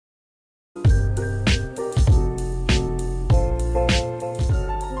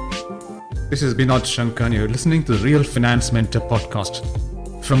This is Binod Shankar and you're listening to the Real Finance Mentor podcast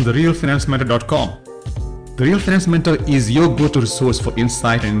from therealfinancementor.com. The Real Finance Mentor is your go-to resource for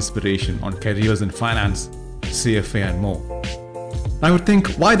insight and inspiration on careers in finance, CFA and more. I would think,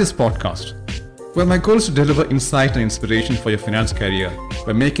 why this podcast? Well, my goal is to deliver insight and inspiration for your finance career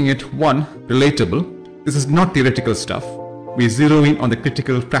by making it, one, relatable. This is not theoretical stuff. We zero in on the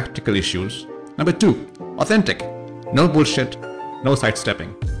critical, practical issues. Number two, authentic. No bullshit, no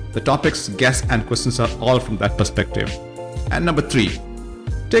sidestepping. The topics, guests, and questions are all from that perspective. And number three,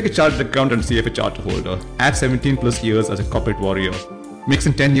 take a chartered accountant and CFA charter holder, add 17 plus years as a corporate warrior, mix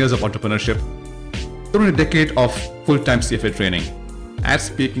in 10 years of entrepreneurship, throw in a decade of full-time CFA training, add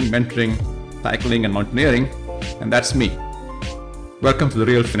speaking, mentoring, cycling, and mountaineering, and that's me. Welcome to the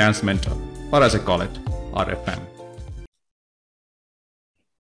Real Finance Mentor, or as I call it, RFM.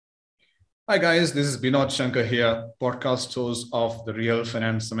 Hi guys, this is Binod Shankar here, podcast host of the Real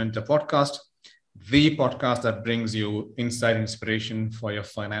Finance Mentor podcast, the podcast that brings you insight and inspiration for your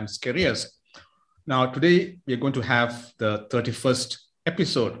finance careers. Now, today we're going to have the 31st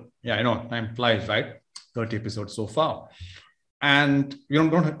episode. Yeah, I know, time flies, right? 30 episodes so far. And we're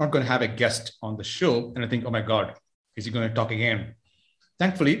not going to have a guest on the show. And I think, oh my God, is he going to talk again?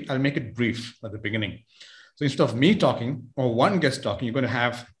 Thankfully, I'll make it brief at the beginning. So instead of me talking or one guest talking, you're going to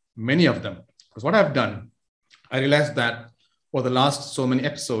have many of them. Because what I've done, I realized that for the last so many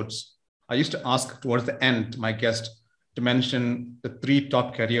episodes, I used to ask towards the end my guest to mention the 3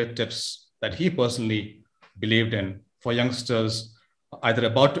 top career tips that he personally believed in for youngsters either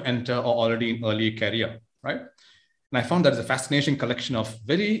about to enter or already in early career, right? And I found that it's a fascinating collection of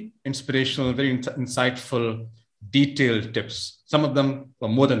very inspirational, very insightful, detailed tips. Some of them were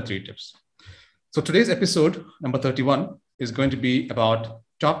more than 3 tips. So today's episode, number 31, is going to be about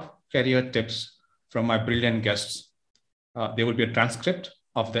top career tips from my brilliant guests. There will be a transcript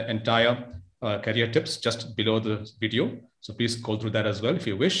of the entire career tips just below the video. So please go through that as well if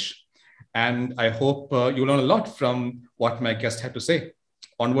you wish. And I hope you learn a lot from what my guest had to say.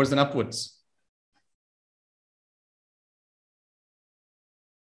 Onwards and upwards.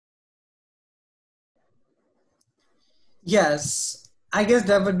 Yes, I guess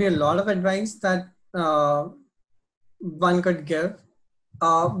there would be a lot of advice that one could give.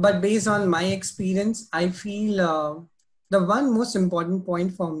 But based on my experience, I feel the one most important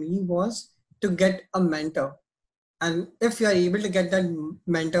point for me was to get a mentor. And if you are able to get that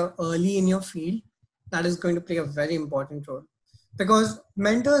mentor early in your field, that is going to play a very important role. Because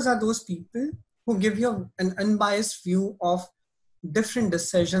mentors are those people who give you an unbiased view of different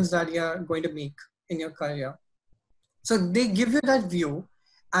decisions that you are going to make in your career. So they give you that view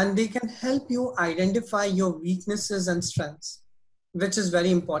and they can help you identify your weaknesses and strengths, which is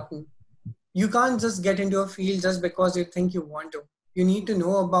very important. You can't just get into a field just because you think you want to. You need to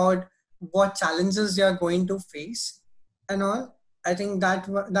know about what challenges you are going to face and all. I think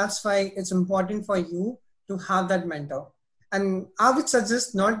that's why it's important for you to have that mentor. And I would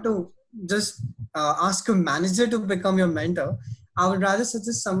suggest not to just ask a manager to become your mentor. I would rather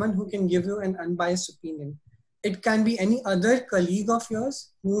suggest someone who can give you an unbiased opinion. It can be any other colleague of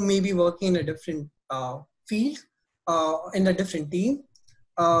yours who may be working in a different field, in a different team.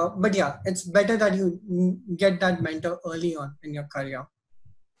 But yeah, it's better that you get that mentor early on in your career.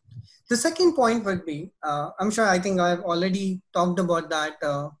 The second point would be, I think I've already talked about that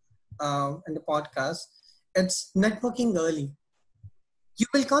in the podcast. It's networking early. You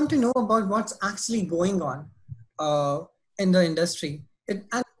will come to know about what's actually going on in the industry. And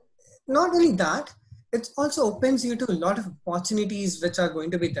not only that, it also opens you to a lot of opportunities which are going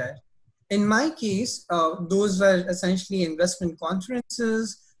to be there. In my case, those were essentially investment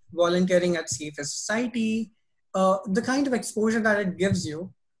conferences, volunteering at CFA Society, the kind of exposure that it gives you.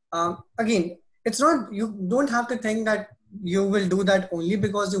 Again, it's not, you don't have to think that you will do that only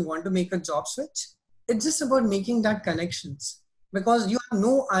because you want to make a job switch. It's just about making that connections because you have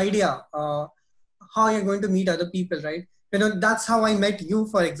no idea how you're going to meet other people, right? You know, that's how I met you,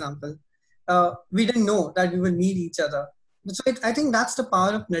 for example. We didn't know that we would meet each other. So I think that's the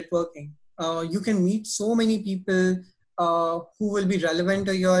power of networking. You can meet so many people who will be relevant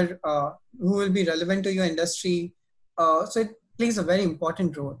to your industry. So it plays a very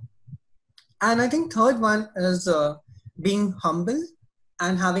important role. And I think third one is being humble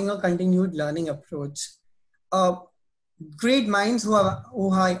and having a continued learning approach. Great minds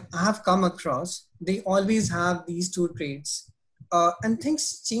who I have come across, they always have these 2 traits. And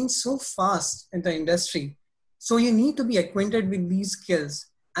things change so fast in the industry. So you need to be acquainted with these skills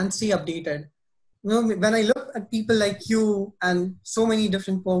and stay updated. You know, when I look at people like you and so many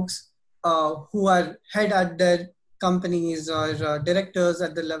different folks who are head at their companies or directors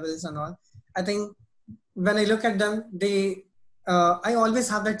at the levels and all, I think when I look at them, I always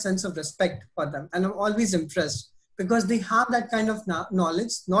have that sense of respect for them, and I'm always impressed because they have that kind of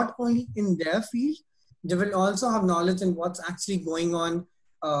knowledge, not only in their field, they will also have knowledge in what's actually going on.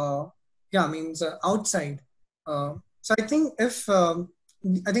 Outside. So I think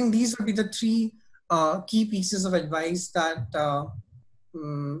these would be the three key pieces of advice that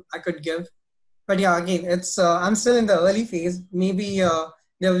I could give. But yeah, again, it's I'm still in the early phase. Maybe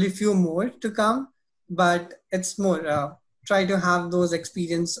there will be a few more to come, but it's more try to have those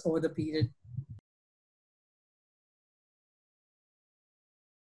experience over the period.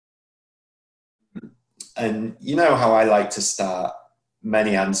 And you know how I like to start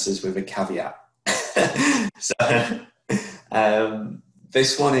many answers with a caveat. So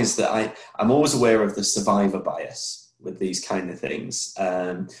this one is that I'm always aware of the survivor bias with these kind of things.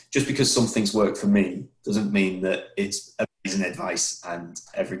 Just because some things work for me doesn't mean that it's amazing advice and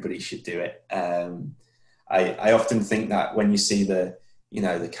everybody should do it. I often think that when you see the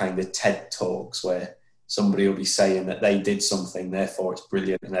kind of TED Talks where somebody will be saying that they did something, therefore it's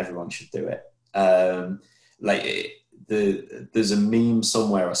brilliant and everyone should do it. There's a meme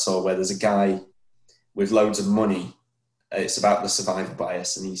somewhere I saw where there's a guy with loads of money. It's about the survivor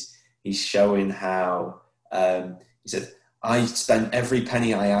bias, and he's showing how he said, I spent every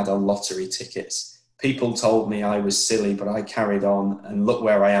penny I had on lottery tickets. People told me I was silly, but I carried on, and look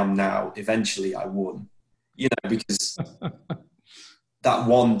where I am now. Eventually I won, because that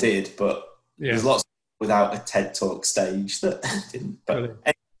one did, but there's lots without a TED Talk stage that didn't. But really?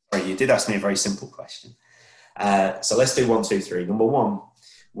 Anyway, you did ask me a very simple question. So let's do 1, 2, 3. Number 1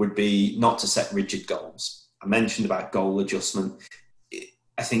 would be not to set rigid goals. I mentioned about goal adjustment.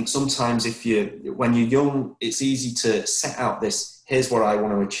 I think sometimes when you're young, it's easy to set out this, here's what I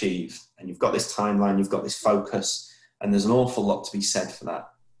want to achieve. And you've got this timeline, you've got this focus, and there's an awful lot to be said for that.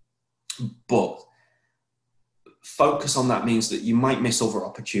 But focus on that means that you might miss other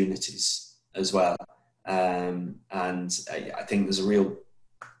opportunities as well. And I think there's a real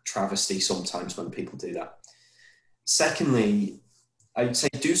travesty sometimes when people do that. Secondly, I would say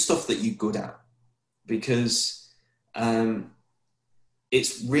do stuff that you're good at, because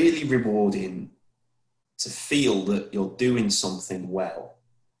it's really rewarding to feel that you're doing something well.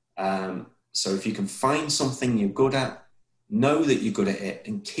 So if you can find something you're good at, know that you're good at it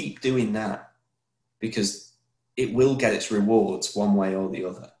and keep doing that, because it will get its rewards one way or the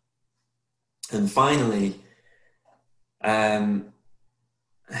other. And finally, I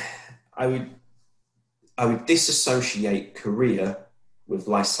would disassociate career with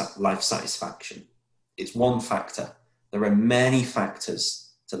life satisfaction. It's one factor. There are many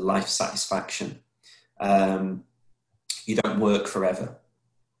factors to life satisfaction. You don't work forever.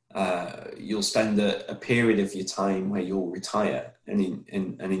 You'll spend a period of your time where you'll retire and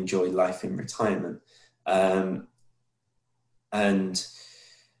enjoy life in retirement. And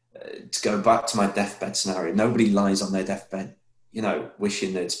to go back to my deathbed scenario, nobody lies on their deathbed,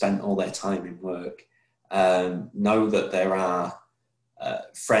 wishing they'd spent all their time in work. Know that there are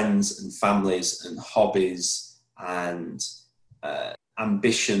friends and families and hobbies and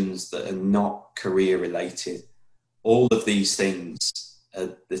ambitions that are not career related. All of these things are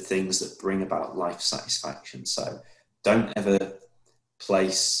the things that bring about life satisfaction. So don't ever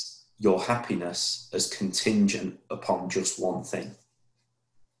place your happiness as contingent upon just one thing.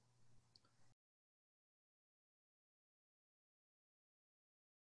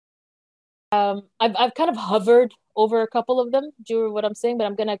 I've kind of hovered over a couple of them during what I'm saying, but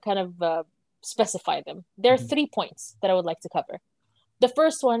I'm going to kind of specify them. There are 3 points that I would like to cover. The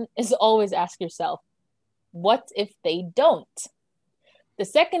first one is always ask yourself, what if they don't? The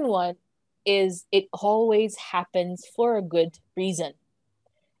second one is it always happens for a good reason.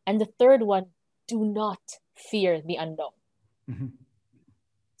 And the third one, do not fear the unknown. Mm-hmm.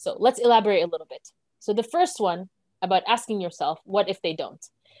 So let's elaborate a little bit. So the first one about asking yourself, what if they don't?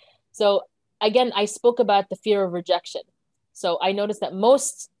 So again, I spoke about the fear of rejection. So I noticed that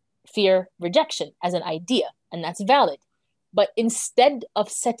most fear rejection as an idea, and that's valid. But instead of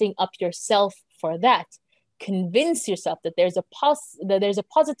setting up yourself for that, convince yourself that there's a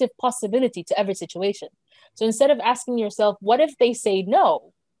positive possibility to every situation. So instead of asking yourself, what if they say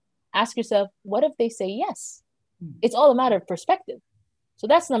no? Ask yourself, what if they say yes? It's all a matter of perspective. So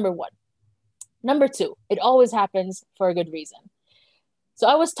that's number 1. Number 2, it always happens for a good reason. So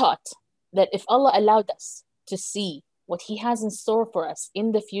I was taught that if Allah allowed us to see what He has in store for us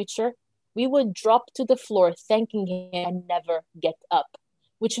in the future, we would drop to the floor thanking Him and never get up.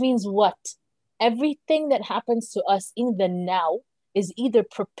 Which means what? Everything that happens to us in the now is either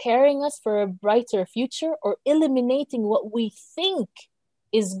preparing us for a brighter future or eliminating what we think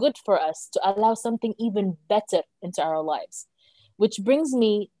is good for us to allow something even better into our lives. Which brings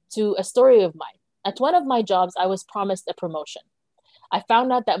me to a story of mine. At one of my jobs, I was promised a promotion. I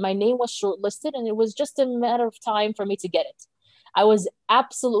found out that my name was shortlisted and it was just a matter of time for me to get it. I was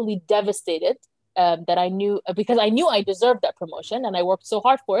absolutely devastated that I knew, because I knew I deserved that promotion and I worked so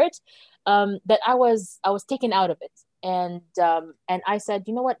hard for it, that I was taken out of it. And I said,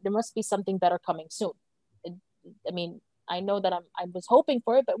 you know what, there must be something better coming soon. It, I mean, I know that I was hoping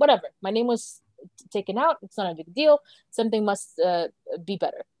for it, but whatever. My name was taken out. It's not a big deal. Something must be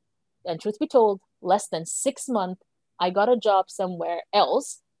better. And truth be told, less than 6 months, I got a job somewhere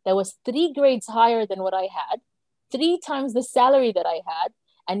else that was 3 grades higher than what I had, 3 times the salary that I had,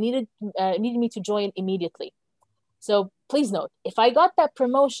 and needed me to join immediately. So please note, if I got that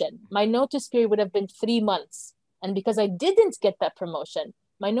promotion, my notice period would have been 3 months. And because I didn't get that promotion,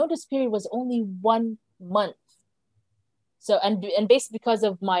 my notice period was only 1 month. So and based because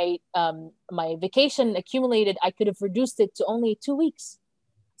of my my vacation accumulated, I could have reduced it to only 2 weeks.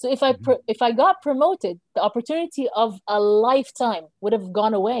 So if I got promoted, the opportunity of a lifetime would have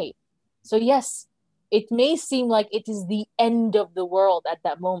gone away. So yes, it may seem like it is the end of the world at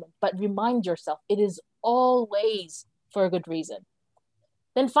that moment, but remind yourself, it is always for a good reason.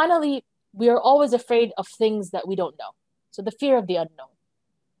 Then finally, we are always afraid of things that we don't know. So the fear of the unknown.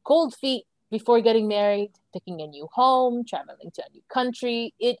 Cold feet before getting married, picking a new home, traveling to a new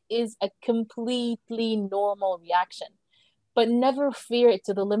country, it is a completely normal reaction. But never fear it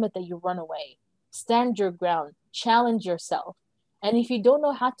to the limit that you run away. Stand your ground, challenge yourself. And if you don't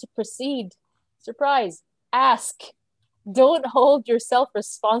know how to proceed, surprise, ask. Don't hold yourself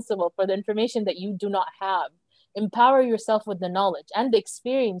responsible for the information that you do not have. Empower yourself with the knowledge and the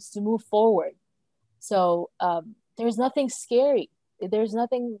experience to move forward. So there's nothing scary. There's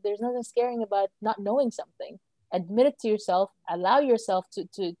nothing scaring about not knowing something. Admit it to yourself, allow yourself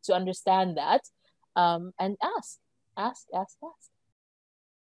to understand that, and ask. Ask.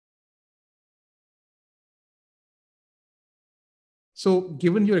 So,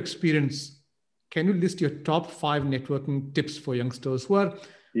 given your experience, can you list your top 5 networking tips for youngsters who are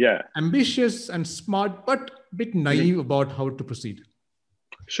ambitious and smart, but a bit naive about how to proceed?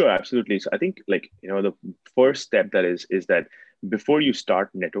 Sure, absolutely. So I think the first step is that before you start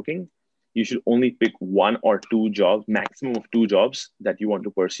networking, you should only pick 1 or 2 jobs, maximum of 2 jobs that you want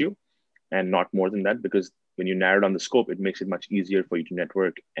to pursue, and not more than that, because when you narrow down the scope, it makes it much easier for you to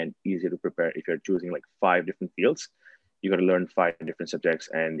network and easier to prepare. If you're choosing like 5 different fields, you got to learn 5 different subjects,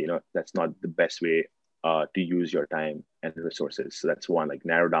 and that's not the best way to use your time and resources. So that's one, like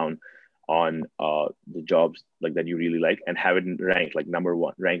narrow down on the jobs like that you really like and have it ranked like number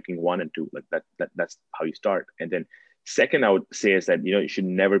one, ranking 1 and 2, like that's how you start. And then second, I would say is that you should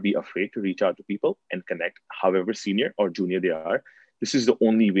never be afraid to reach out to people and connect, however senior or junior they are. This is the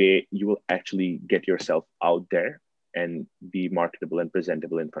only way you will actually get yourself out there and be marketable and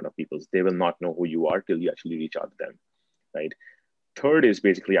presentable in front of people. They will not know who you are till you actually reach out to them, right? Third is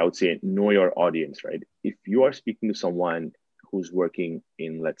basically, I would say, know your audience, right? If you are speaking to someone who's working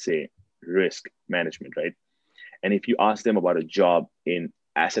in, let's say, risk management, right? And if you ask them about a job in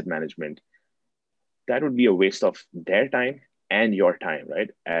asset management, that would be a waste of their time and your time,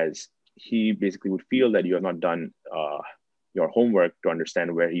 right? As he basically would feel that you have not done your homework to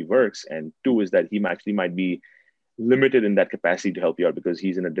understand where he works. And two is that he actually might be limited in that capacity to help you out because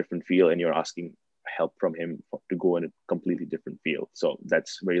he's in a different field and you're asking help from him to go in a completely different field. So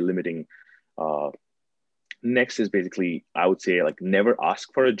that's very limiting. Next is basically, I would say, like, never ask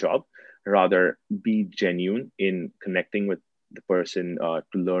for a job, rather be genuine in connecting with the person to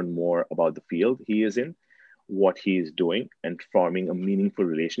learn more about the field he is in, what he is doing, and forming a meaningful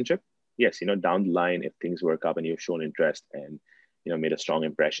relationship. Yes, down the line, if things work up and you've shown interest and, made a strong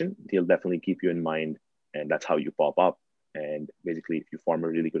impression, he'll definitely keep you in mind. And that's how you pop up. And basically, if you form a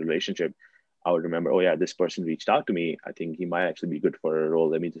really good relationship, I would remember, oh yeah, this person reached out to me. I think he might actually be good for a role.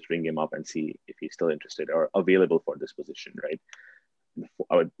 Let me just ring him up and see if he's still interested or available for this position, right?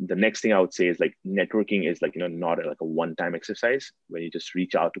 The next thing I would say is, like, networking is like, not like a one-time exercise where you just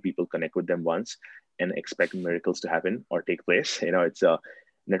reach out to people, connect with them once and expect miracles to happen or take place. It's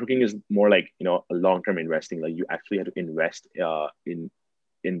networking is more like, a long-term investing. Like, you actually have to invest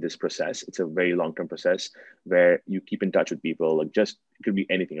in this process. It's a very long-term process where you keep in touch with people. Like, just, it could be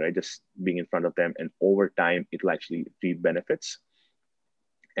anything, right? Just being in front of them, and over time, it'll actually reap benefits.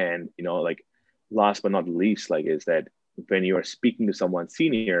 And, like, last but not least, like, is that when you are speaking to someone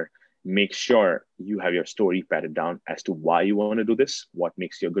senior, make sure you have your story padded down as to why you want to do this, what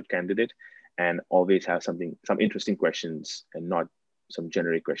makes you a good candidate, and always have some interesting questions and not some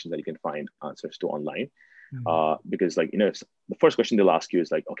generic questions that you can find answers to online. Because like, the first question they'll ask you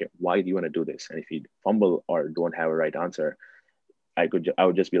is like, okay, why do you want to do this? And if you fumble or don't have a right answer, I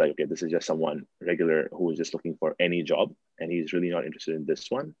would just be like, okay, this is just someone regular who is just looking for any job, and he's really not interested in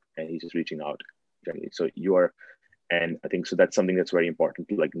this one, and he's just reaching out generally. So and I think so that's something that's very important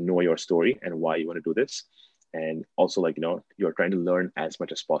to like know your story and why you want to do this. And also like, you're trying to learn as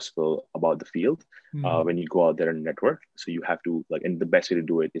much as possible about the field when you go out there and network. So you have to like, and the best way to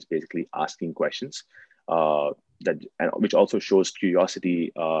do it is basically asking questions which also shows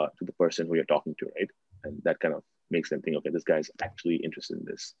curiosity to the person who you're talking to, right? And that kind of makes them think, okay, this guy's actually interested in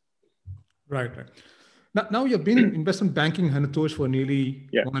this. Right. Now you've been in investment banking, Hanatosh, for nearly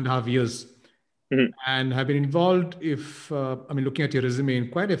 1.5 years. And have been involved, looking at your resume, in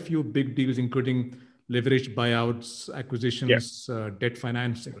quite a few big deals, including leveraged buyouts, acquisitions, debt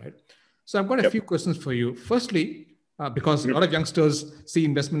financing, right? So I've got a few questions for you. Firstly, because a lot of youngsters see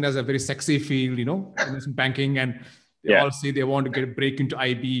investment as a very sexy field, investment banking, and they all say they want to get a break into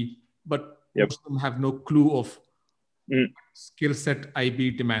IB, but most of them have no clue of skill set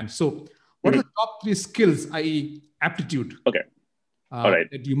IB demands. So what are the top 3 skills, i.e. aptitude,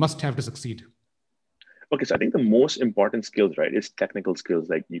 that you must have to succeed? Okay, so I think the most important skills, right, is technical skills.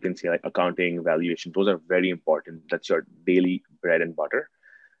 Like you can say like accounting, valuation, those are very important. That's your daily bread and butter.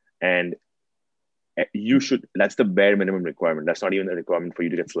 And that's the bare minimum requirement. That's not even a requirement for you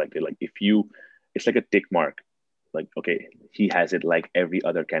to get selected. Like it's like a tick mark. Like, okay, he has it like every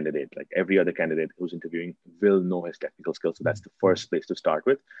other candidate. Like every other candidate who's interviewing will know his technical skills. So that's the first place to start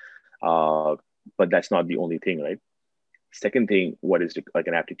with. But that's not the only thing, right? Second thing, what is like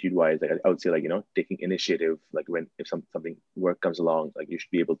an aptitude wise, like I would say like, taking initiative, like if something work comes along, like you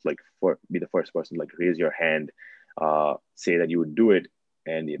should be able to like be the first person, like raise your hand, say that you would do it.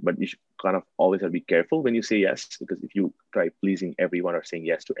 But you should kind of always have to be careful when you say yes, because if you try pleasing everyone or saying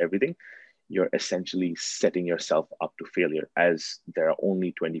yes to everything, you're essentially setting yourself up to failure, as there are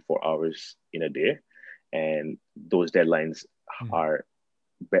only 24 hours in a day. And those deadlines are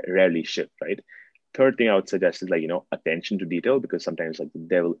rarely shipped, right? Third thing I would suggest is like, attention to detail, because sometimes like the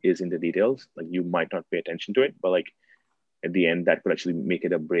devil is in the details. Like you might not pay attention to it, but like at the end that could actually make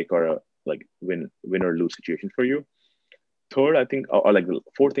it a break or a like win or lose situation for you. Third, I think, or like the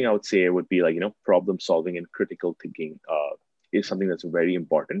fourth thing I would say would be like, problem solving and critical thinking is something that's very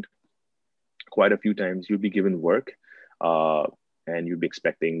important. Quite a few times you'll be given work and you'll be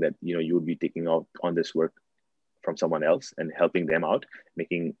expecting that, you would be taking out on this work from someone else and helping them out,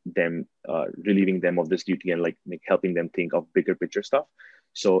 making them, relieving them of this duty, and like helping them think of bigger picture stuff.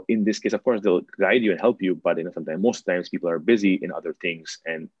 So in this case, of course, they'll guide you and help you, but most times people are busy in other things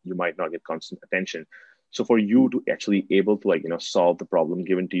and you might not get constant attention. So for you to actually able to like, solve the problem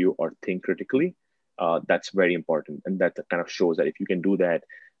given to you or think critically, that's very important. And that kind of shows that if you can do that,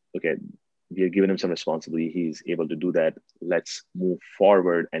 okay, we are giving him some responsibility, he's able to do that, let's move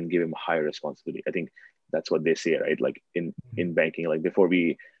forward and give him a higher responsibility. I think that's what they say, right? Like in banking, like before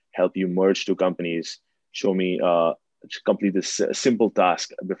we help you merge two companies, show me complete this simple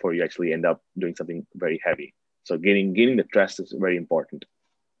task before you actually end up doing something very heavy. So gaining the trust is very important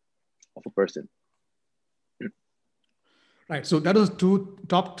of a person. Right. So that was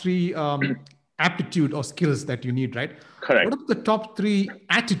top 3 aptitude or skills that you need, right? Correct. What are the top 3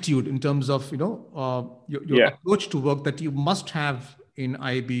 attitude in terms of your approach to work that you must have in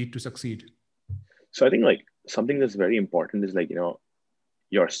IB to succeed? So I think like something that's very important is like,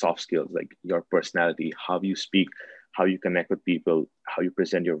 your soft skills, like your personality, how you speak, how you connect with people, how you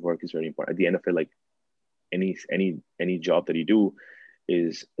present your work is very important. At the end of it, like any job that you do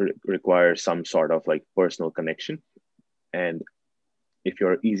requires some sort of like personal connection. And if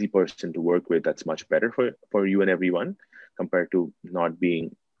you're an easy person to work with, that's much better for you and everyone compared to not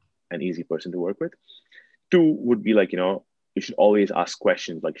being an easy person to work with. 2 would be like, you should always ask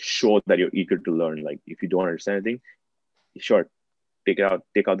questions, like show that you're eager to learn. Like if you don't understand anything, sure, take out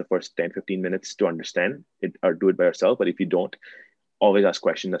the first 10-15 minutes to understand it or do it by yourself. But if you don't, always ask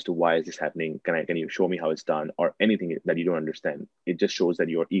questions as to why is this happening? Can you show me how it's done, or anything that you don't understand? It just shows that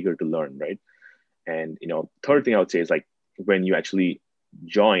you're eager to learn, right? And third thing I would say is like when you actually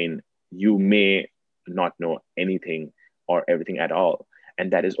join, you may not know anything or everything at all.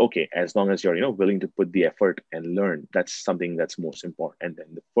 And that is okay, as long as you're willing to put the effort and learn. That's something that's most important. And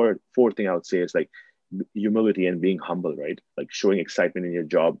then the fourth thing I would say is like humility and being humble, right? Like showing excitement in your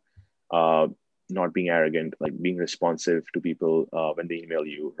job, not being arrogant, like being responsive to people when they email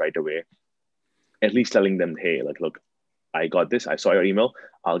you right away. At least telling them, hey, like, look, I got this. I saw your email.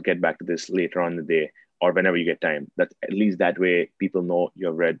 I'll get back to this later on in the day or whenever you get time. That at least that way people know you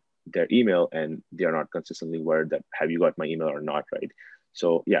have read their email and they're not consistently worried that have you got my email or not, right?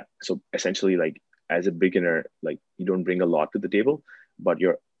 So yeah, so essentially like as a beginner, like you don't bring a lot to the table, but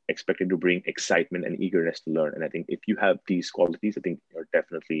you're expected to bring excitement and eagerness to learn. And I think if you have these qualities, I think you're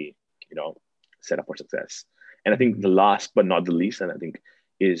definitely, set up for success. And I think the last but not the least, and I think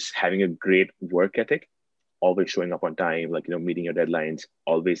is having a great work ethic, always showing up on time, like, meeting your deadlines,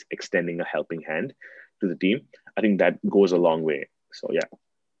 always extending a helping hand to the team. I think that goes a long way. So yeah.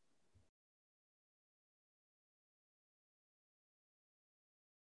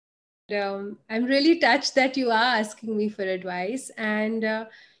 I'm really touched that you are asking me for advice, and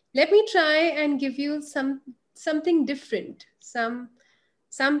let me try and give you something different,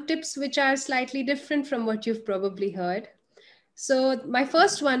 some tips which are slightly different from what you've probably heard. So my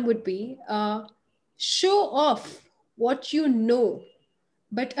first one would be show off what you know,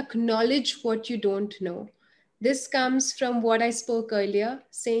 but acknowledge what you don't know. This comes from what I spoke earlier,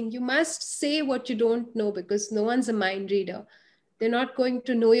 saying you must say what you don't know because no one's a mind reader. They're not going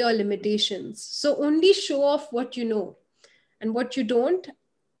to know your limitations. So only show off what you know, and what you don't,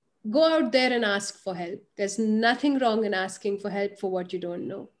 go out there and ask for help. There's nothing wrong in asking for help for what you don't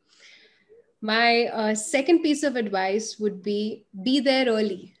know. My second piece of advice would be there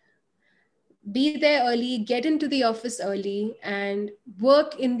early. Be there early, get into the office early, and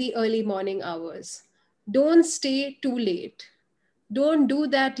work in the early morning hours. Don't stay too late. Don't do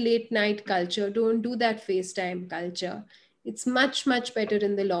that late night culture. Don't do that FaceTime culture. It's much, much better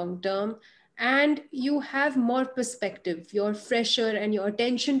in the long term. And you have more perspective. You're fresher and your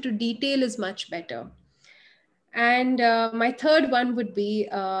attention to detail is much better. And my third one would be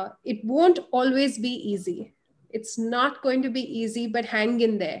it won't always be easy. It's not going to be easy, but hang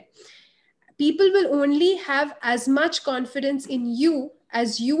in there. People will only have as much confidence in you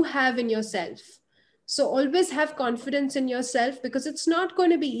as you have in yourself. So always have confidence in yourself because it's not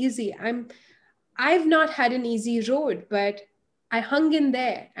going to be easy. I've not had an easy road, but I hung in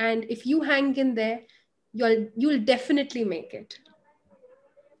there. And if you hang in there, you'll definitely make it.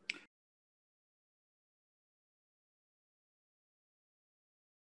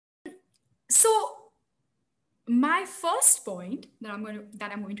 So my first point that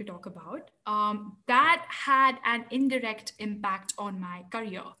I'm going to talk about, that had an indirect impact on my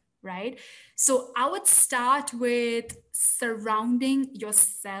career, right? So I would start with surrounding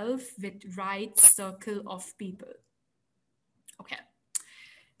yourself with right circle of people. Okay,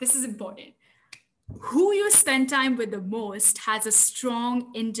 this is important. Who you spend time with the most has a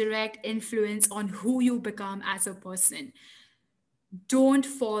strong indirect influence on who you become as a person. Don't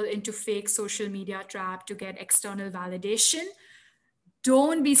fall into fake social media trap to get external validation.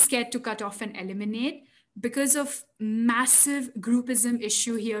 Don't be scared to cut off and eliminate because of massive groupism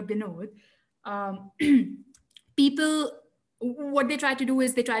issue here, Binod. Um, People, what they try to do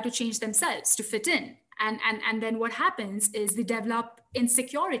is they try to change themselves to fit in. And then what happens is they develop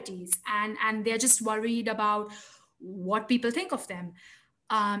insecurities, and they're just worried about what people think of them.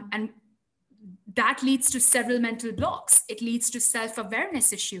 And that leads to several mental blocks. It leads to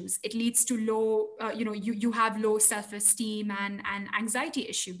self-awareness issues. It leads to low, you have low self-esteem and anxiety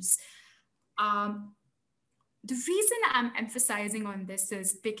issues. The reason I'm emphasizing on this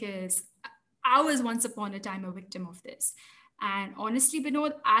is because I was once upon a time a victim of this. And honestly,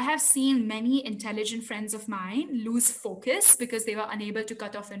 Binod, I have seen many intelligent friends of mine lose focus because they were unable to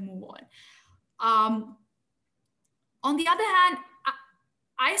cut off and move on. On the other hand,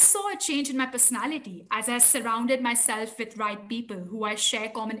 I saw a change in my personality as I surrounded myself with right people who I share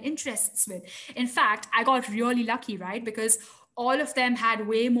common interests with. In fact, I got really lucky, right? Because all of them had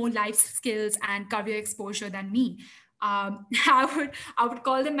way more life skills and career exposure than me. I would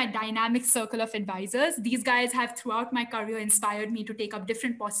call them my dynamic circle of advisors. These guys have throughout my career inspired me to take up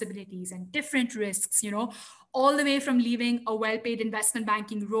different possibilities and different risks, all the way from leaving a well-paid investment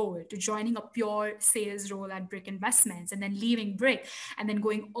banking role to joining a pure sales role at Brick Investments, and then leaving Brick and then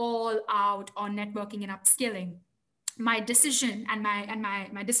going all out on networking and upskilling. My decision and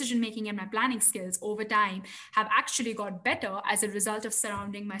my decision making and my planning skills over time have actually got better as a result of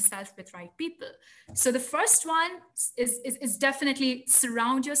surrounding myself with right people. So the first one is definitely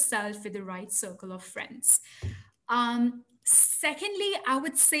surround yourself with the right circle of friends. Secondly, I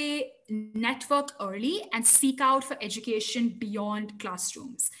would say network early and seek out for education beyond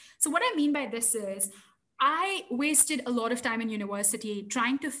classrooms. So what I mean by this is I wasted a lot of time in university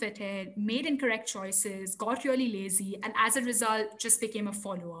trying to fit in, made incorrect choices, got really lazy, and as a result, just became a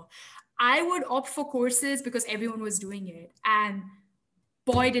follower. I would opt for courses because everyone was doing it. And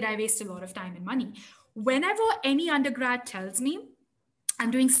boy, did I waste a lot of time and money. Whenever any undergrad tells me I'm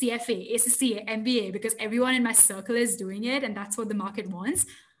doing CFA, ACCA, MBA because everyone in my circle is doing it and that's what the market wants,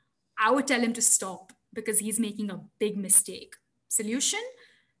 I would tell him to stop because he's making a big mistake. Solution?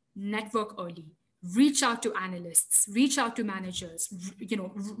 Network early. reach out to analysts, reach out to managers,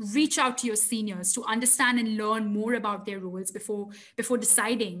 reach out to your seniors to understand and learn more about their roles before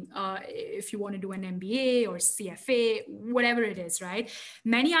deciding if you want to do an MBA or CFA, whatever it is, right?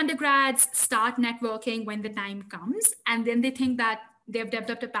 Many undergrads start networking when the time comes, and then they think that they've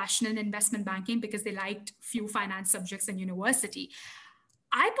developed a passion in investment banking because they liked few finance subjects in university.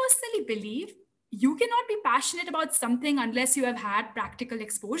 I personally believe you cannot be passionate about something unless you have had practical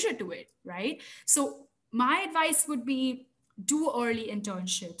exposure to it, right? So, my advice would be do early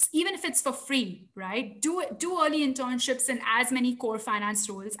internships, even if it's for free, right? Do early internships in as many core finance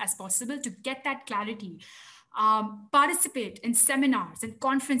roles as possible to get that clarity. Participate in seminars and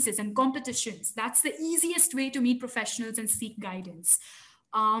conferences and competitions. That's the easiest way to meet professionals and seek guidance.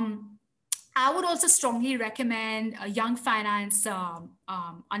 I would also strongly recommend young finance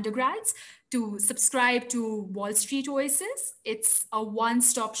undergrads to subscribe to Wall Street Oasis. It's a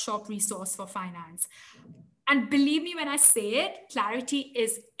one-stop shop resource for finance. And believe me when I say it, clarity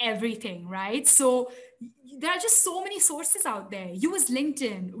is everything, right? So there are just so many sources out there. Use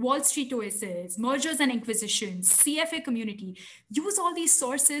LinkedIn, Wall Street Oasis, Mergers and Acquisitions, CFA community. Use all these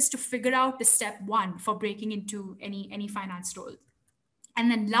sources to figure out the step one for breaking into any finance role. And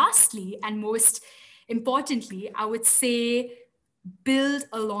then lastly, and most importantly, I would say build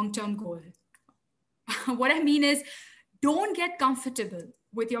a long-term goal. What I mean is don't get comfortable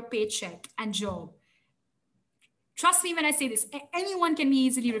with your paycheck and job. Trust me when I say this, anyone can be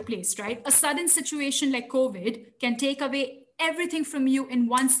easily replaced, right? A sudden situation like COVID can take away everything from you in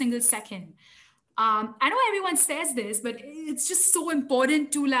one single second. I know everyone says this, but it's just so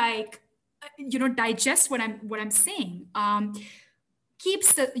important to digest what I'm saying. Keep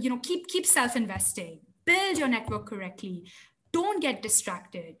self-investing, build your network correctly, don't get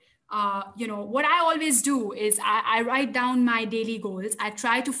distracted. What I always do is I write down my daily goals. I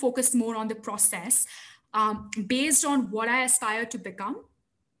try to focus more on the process based on what I aspire to become.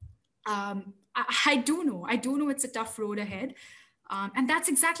 I do know it's a tough road ahead. And that's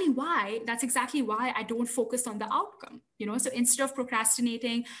exactly why I don't focus on the outcome. So instead of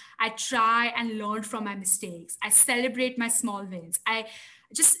procrastinating, I try and learn from my mistakes. I celebrate my small wins. I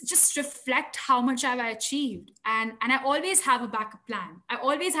just reflect how much I've achieved. And I always have a backup plan. I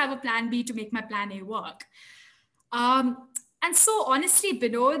always have a plan B to make my plan A work. And so honestly,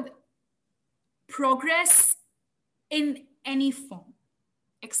 Binod, progress in any form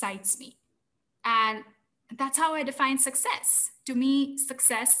excites me. And that's how I define success. To me,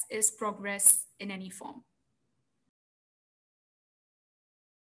 success is progress in any form.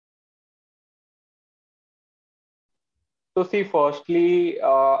 So see, firstly,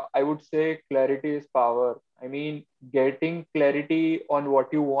 I would say clarity is power. I mean, getting clarity on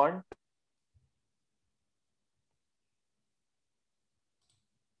what you want.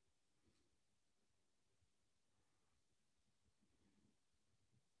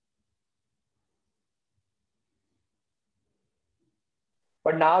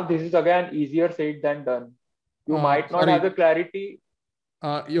 But now this is again easier said than done. You might not have the clarity.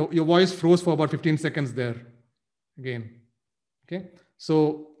 Your voice froze for about 15 seconds there again. Okay.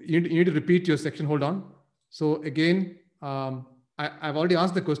 So you need to repeat your section. Hold on. So again, I've already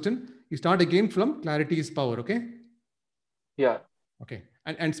asked the question. You start again from clarity is power. Okay. Yeah. Okay.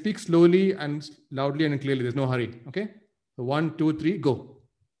 And speak slowly and loudly and clearly. There's no hurry. Okay. So 1, 2, 3, go.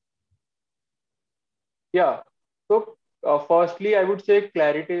 Yeah. So firstly, I would say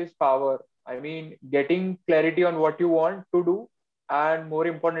clarity is power. I mean, getting clarity on what you want to do and more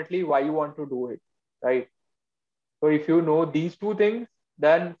importantly, why you want to do it. Right. So if you know these two things,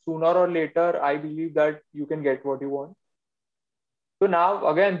 then sooner or later, I believe that you can get what you want. So now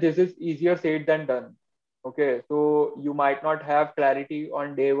again, this is easier said than done. Okay, so you might not have clarity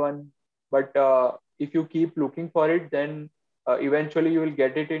on day one, but if you keep looking for it, then eventually you will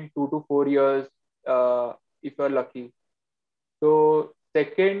get it in 2 to 4 years if you're lucky. So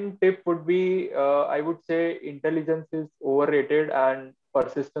second tip would be, I would say intelligence is overrated and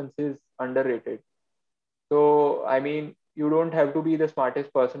persistence is underrated. So, I mean, you don't have to be the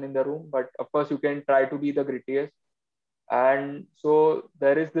smartest person in the room, but of course you can try to be the grittiest. And so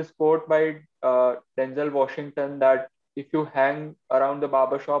there is this quote by Denzel Washington that if you hang around the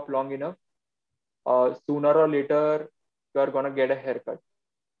barber shop long enough, sooner or later you are gonna get a haircut.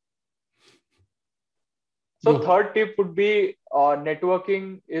 So third tip would be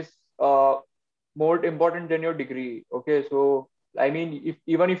networking is more important than your degree. Okay, so I mean,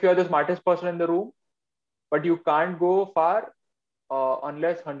 even if you are the smartest person in the room, but you can't go far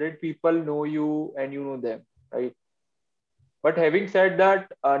unless 100 people know you and you know them, right? But having said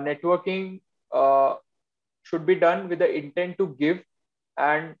that, networking should be done with the intent to give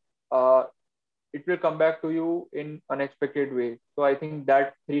and it will come back to you in unexpected way. So I think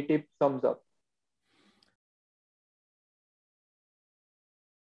that 3 tips sums up.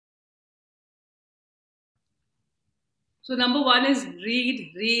 So number one is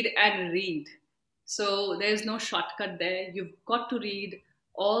read, read, and read. So there's no shortcut there. You've got to read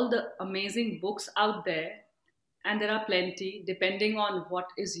all the amazing books out there, and there are plenty depending on what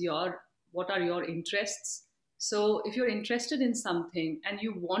are your interests. So if you're interested in something and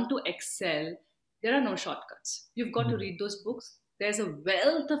you want to excel, there are no shortcuts. You've got to read those books. There's a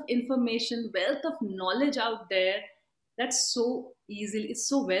wealth of information, wealth of knowledge out there that's so easily, it's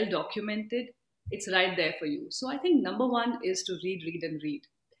so well documented, it's right there for you. So I think number one is to read, read, and read.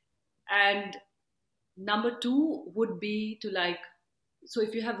 And number two would be to like, so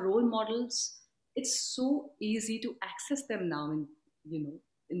if you have role models, it's so easy to access them now in,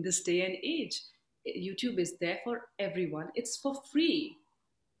 in this day and age. YouTube is there for everyone. It's for free.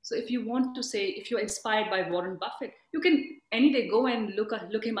 So if you want to say, if you're inspired by Warren Buffett, you can any day go and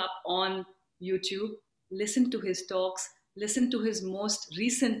look him up on YouTube, listen to his talks, listen to his most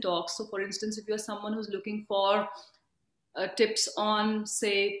recent talks. So for instance, if you're someone who's looking for tips on,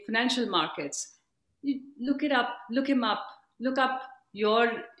 say, financial markets, you look it up, look him up, look up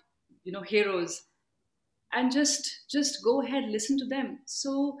your, heroes, and just go ahead, listen to them.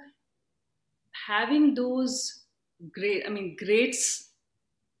 So having those greats,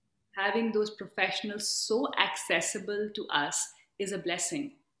 having those professionals so accessible to us is a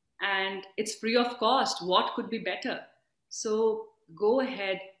blessing, and it's free of cost. What could be better? So go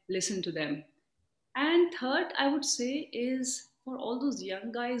ahead, listen to them. And third, I would say, is for all those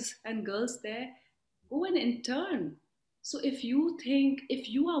young guys and girls there, go and intern. So if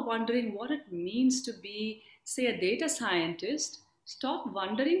you are wondering what it means to be, say, a data scientist, stop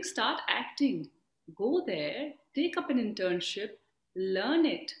wondering, start acting. Go there, take up an internship, learn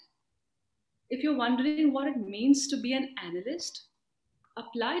it. If you're wondering what it means to be an analyst,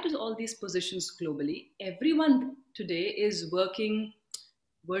 apply to all these positions globally. Everyone today is working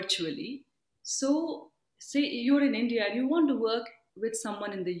virtually. So, say you're in India and you want to work with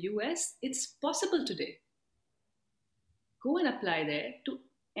someone in the US, it's possible today. Go and apply there to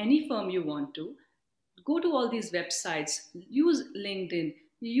any firm you want to. Go to all these websites, use LinkedIn,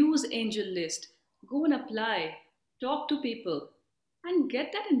 use AngelList, go and apply, talk to people, and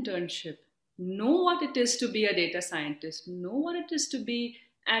get that internship. Know what it is to be a data scientist, know what it is to be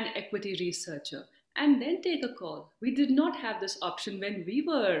an equity researcher, and then take a call. We did not have this option when we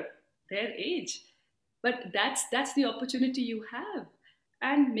were their age, but that's the opportunity you have,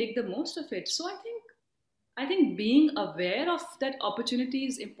 and make the most of it. So I think being aware of that opportunity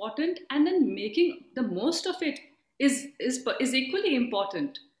is important, and then making the most of it is equally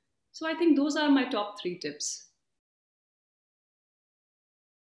important. So I think those are my top 3 tips.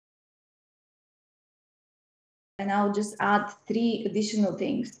 And I'll just add 3 additional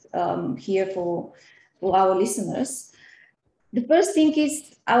things here for our listeners. The first thing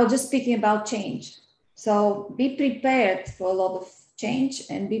is, I was just speaking about change. So be prepared for a lot of change,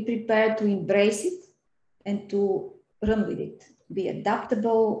 and be prepared to embrace it and to run with it. Be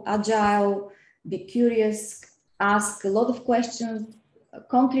adaptable, agile, be curious, ask a lot of questions,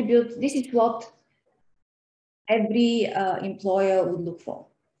 contribute. This is what every employer would look for.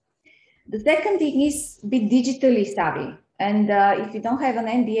 The second thing is, be digitally savvy. And if you don't have an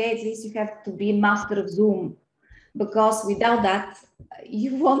MBA, at least you have to be a master of Zoom, because without that,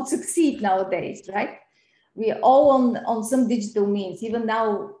 you won't succeed nowadays, right? We are all on some digital means. Even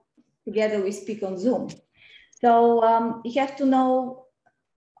now, together we speak on Zoom. So you have to know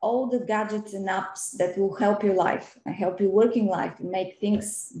all the gadgets and apps that will help your life and help your working life, and make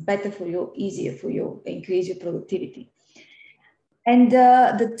things better for you, easier for you, increase your productivity. And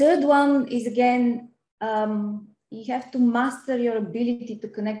the third one is, again, you have to master your ability to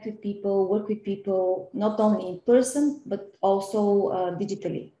connect with people, work with people, not only in person, but also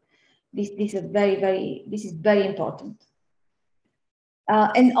digitally. This is very important.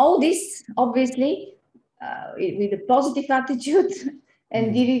 And all this, obviously, with a positive attitude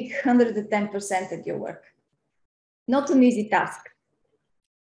and giving 110% at your work. Not an easy task.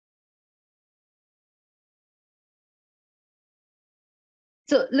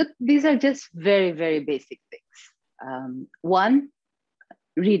 So look, these are just very, very basic things. One,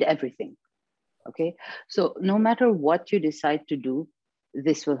 read everything, okay? So no matter what you decide to do,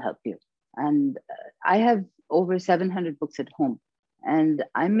 this will help you. And I have over 700 books at home, and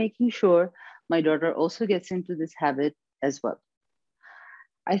I'm making sure my daughter also gets into this habit as well.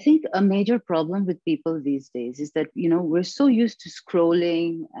 I think a major problem with people these days is that, we're so used to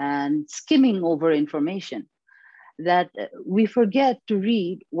scrolling and skimming over information that we forget to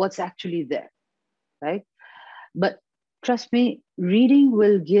read what's actually there. right? But trust me, reading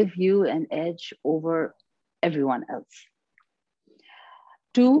will give you an edge over everyone else.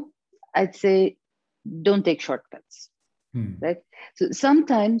 2, I'd say don't take shortcuts, right? So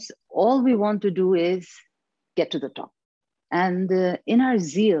sometimes all we want to do is get to the top. And in our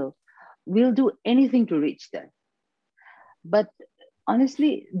zeal, we'll do anything to reach there. But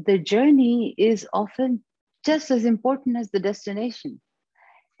honestly, the journey is often just as important as the destination.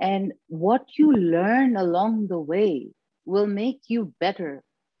 And what you learn along the way will make you better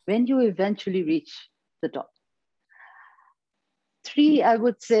when you eventually reach the top. 3, I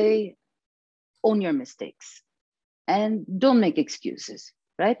would say, own your mistakes and don't make excuses,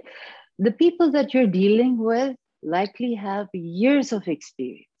 right? The people that you're dealing with likely have years of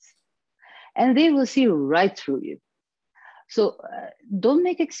experience and they will see right through you. So don't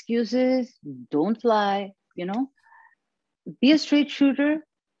make excuses, don't lie, be a straight shooter,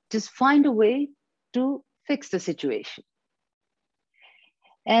 just find a way to fix the situation.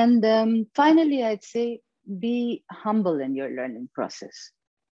 And finally, I'd say be humble in your learning process,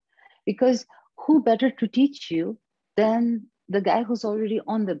 because who better to teach you than the guy who's already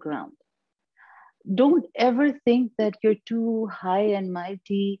on the ground? Don't ever think that you're too high and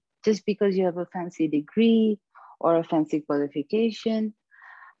mighty just because you have a fancy degree or a fancy qualification.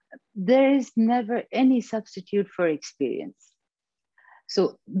 There is never any substitute for experience.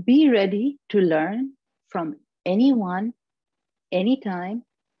 So be ready to learn from anyone, anytime,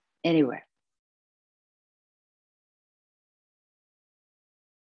 anywhere.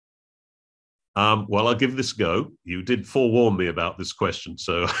 Well, I'll give this a go. You did forewarn me about this question,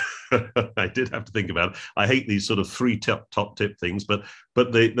 so I did have to think about it. I hate these sort of 3 top tip things, but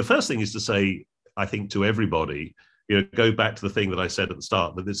the first thing is to say, I think, to everybody, go back to the thing that I said at the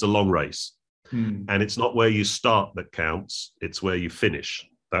start, that it's a long race. And it's not where you start that counts, it's where you finish.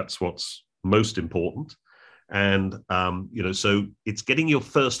 That's what's most important. And, so it's getting your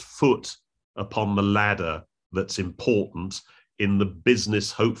first foot upon the ladder that's important in the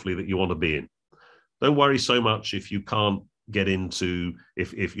business, hopefully, that you want to be in. Don't worry so much if you can't get into,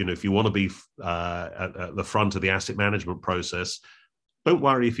 if you want to be at the front of the asset management process, don't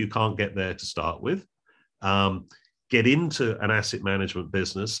worry if you can't get there to start with. Get into an asset management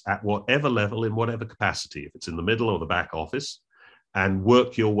business at whatever level, in whatever capacity, if it's in the middle or the back office, and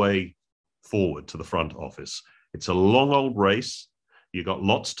work your way forward to the front office. It's a long old race. You've got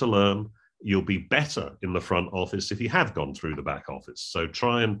lots to learn. You'll be better in the front office if you have gone through the back office. So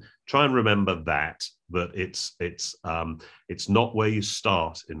try and remember that it's not where you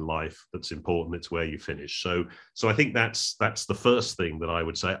start in life that's important. It's where you finish. So I think that's the first thing that I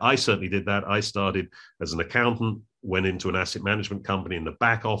would say. I certainly did that. I started as an accountant, went into an asset management company in the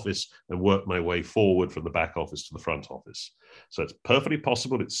back office, and worked my way forward from the back office to the front office. So it's perfectly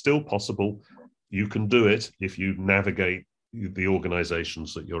possible. It's still possible. You can do it if you navigate the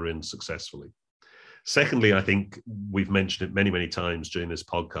organizations that you're in successfully. Secondly, I think we've mentioned it many, many times during this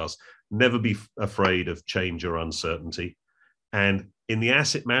podcast, never be afraid of change or uncertainty. And in the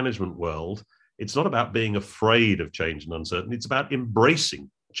asset management world, it's not about being afraid of change and uncertainty. It's about embracing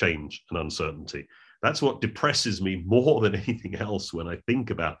change and uncertainty. That's what depresses me more than anything else when I think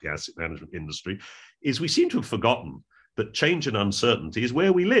about the asset management industry, is we seem to have forgotten that change and uncertainty is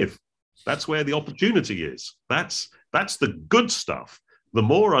where we live. That's where the opportunity is. That's the good stuff. The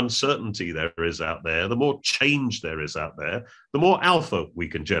more uncertainty there is out there, the more change there is out there, the more alpha we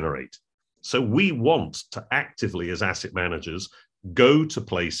can generate. So we want to actively, as asset managers, go to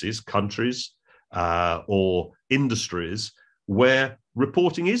places, countries, or industries where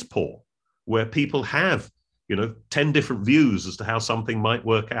reporting is poor, where people have, 10 different views as to how something might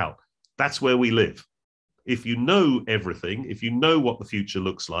work out. That's where we live. If you know everything, if you know what the future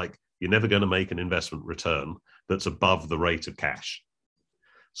looks like, you're never going to make an investment return that's above the rate of cash.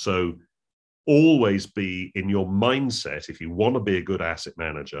 So always be in your mindset, if you want to be a good asset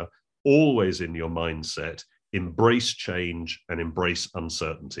manager, always in your mindset, embrace change and embrace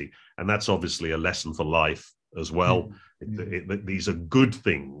uncertainty. And that's obviously a lesson for life as well. These are good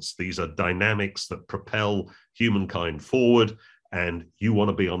things. These are dynamics that propel humankind forward, and you want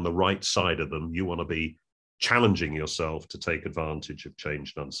to be on the right side of them. You want to be challenging yourself to take advantage of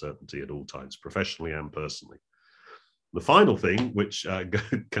change and uncertainty at all times, professionally and personally. The final thing, which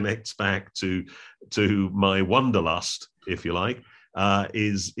connects back to my wanderlust, if you like,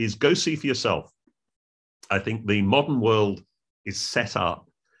 is go see for yourself. I think the modern world is set up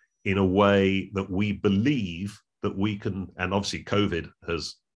in a way that we believe that we can, and obviously COVID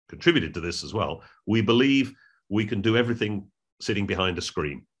has contributed to this as well, we believe we can do everything sitting behind a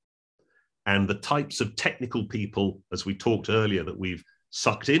screen. And the types of technical people, as we talked earlier, that we've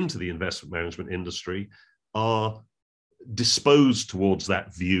sucked into the investment management industry are disposed towards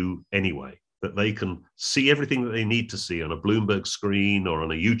that view anyway, that they can see everything that they need to see on a Bloomberg screen or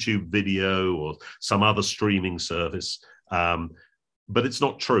on a YouTube video or some other streaming service. But it's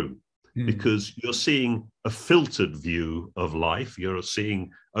not true, because you're seeing a filtered view of life. You're seeing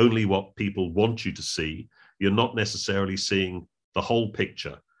only what people want you to see. You're not necessarily seeing the whole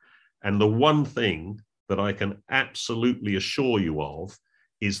picture. And the one thing that I can absolutely assure you of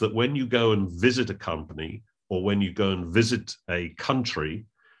is that when you go and visit a company, or when you go and visit a country,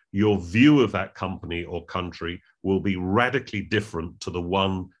 your view of that company or country will be radically different to the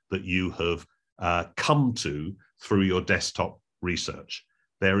one that you have come to through your desktop research.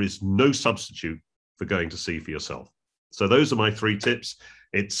 There is no substitute for going to see for yourself. So those are my 3 tips.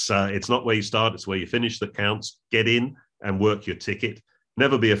 It's not where you start, it's where you finish that counts. Get in and work your ticket.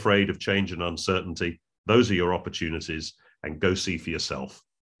 Never be afraid of change and uncertainty. Those are your opportunities, and go see for yourself.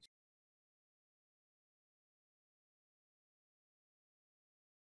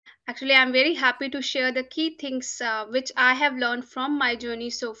 Actually, I'm very happy to share the key things which I have learned from my journey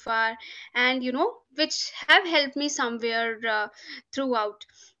so far, and which have helped me somewhere throughout.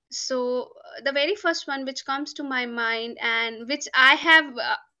 So, the very first one which comes to my mind and which I have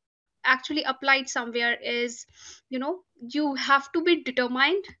actually applied somewhere is, you have to be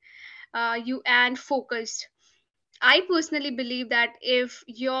determined, you and focused. I personally believe that if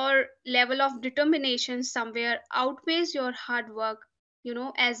your level of determination somewhere outweighs your hard work,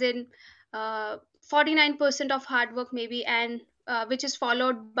 as in 49% of hard work maybe, and which is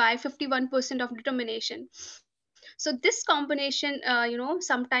followed by 51% of determination. So this combination,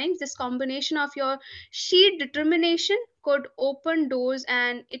 sometimes this combination of your sheer determination could open doors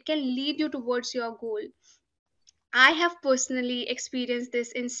and it can lead you towards your goal. I have personally experienced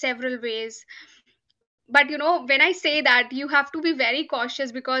this in several ways, but when I say that, you have to be very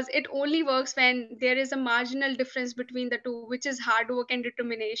cautious, because it only works when there is a marginal difference between the two, which is hard work and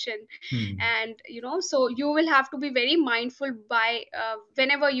determination. And so you will have to be very mindful by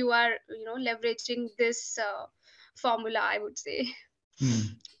whenever you are leveraging this formula, I would say.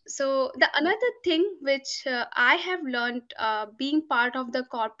 So the another thing which I have learned being part of the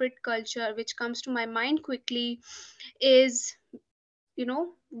corporate culture, which comes to my mind quickly, is you know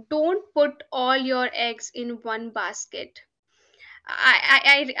don't put all your eggs in one basket.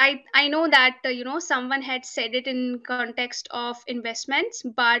 I know that someone had said it in context of investments,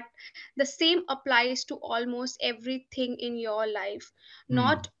 but the same applies to almost everything in your life.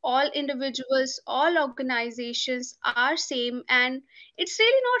 Not all individuals, all organizations are same, and it's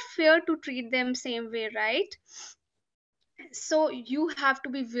really not fair to treat them same way, right? So you have to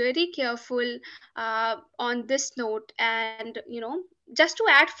be very careful on this note. And just to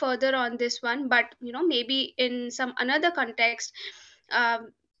add further on this one, but maybe in some another context,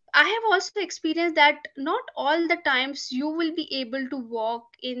 um, I have also experienced that not all the times you will be able to walk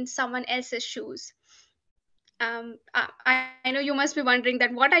in someone else's shoes. I know you must be wondering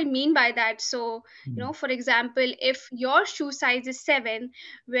that what I mean by that. So for example, if your shoe size is 7,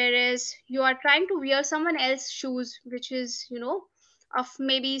 whereas you are trying to wear someone else's shoes which is of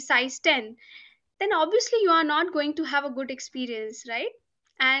maybe size 10, then obviously you are not going to have a good experience, right?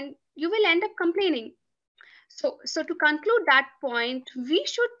 And you will end up complaining. So to conclude that point, we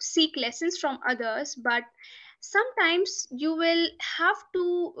should seek lessons from others, but sometimes you will have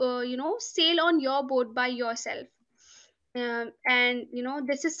to sail on your boat by yourself. And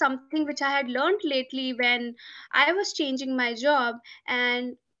this is something which I had learned lately when I was changing my job,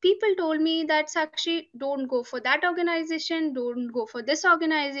 and people told me that, Sakshi, don't go for that organization, don't go for this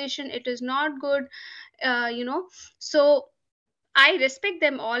organization, it is not good. So I respect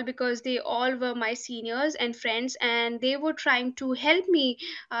them all because they all were my seniors and friends, and they were trying to help me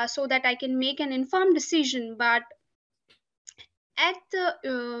so that I can make an informed decision. But at the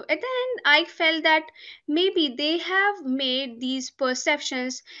end, I felt that maybe they have made these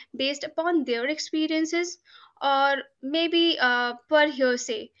perceptions based upon their experiences, or maybe per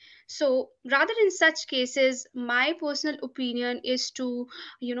hearsay. So rather, in such cases, my personal opinion is to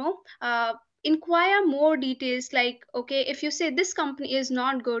inquire more details, like, okay, if you say this company is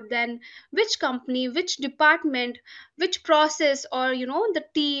not good, then which company, which department, which process, or the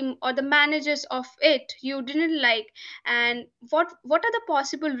team or the managers of it you didn't like, and what are the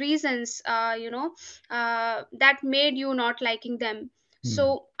possible reasons that made you not liking them.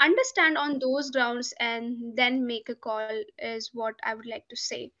 So understand on those grounds and then make a call, is what I would like to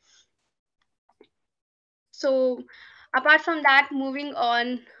say. So apart from that, moving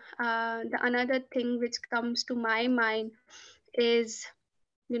on, the another thing which comes to my mind is,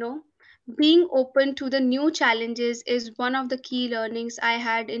 you know being open to the new challenges is one of the key learnings I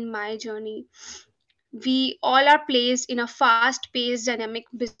had in my journey. We all are placed in a fast paced dynamic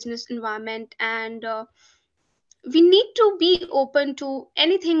business environment, and we need to be open to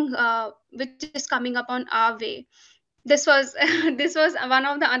anything which is coming up on our way. This was this was one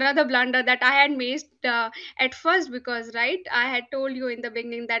of the another blunder that I had made at first, because right, I had told you in the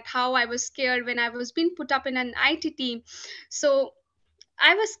beginning that how I was scared when I was being put up in an IT team. So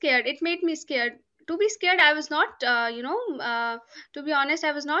I was scared. It made me scared. To be scared, I was not, to be honest,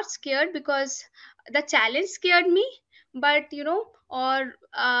 I was not scared because the challenge scared me. But, or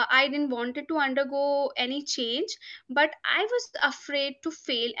I didn't wanted to undergo any change. But I was afraid to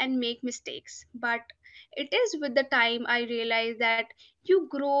fail and make mistakes. But it is with the time I realized that you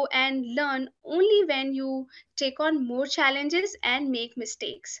grow and learn only when you take on more challenges and make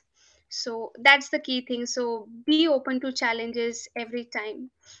mistakes. So that's the key thing. So be open to challenges every time.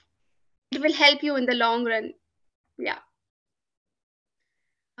 It will help you in the long run. Yeah.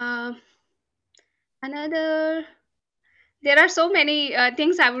 uh, Another, there are so many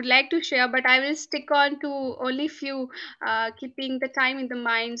things I would like to share, but I will stick on to only few, keeping the time in the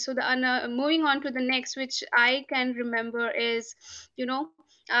mind. So the moving on to the next, which I can remember is, you know,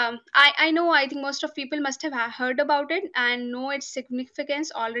 I know, I think most of people must have heard about it and know its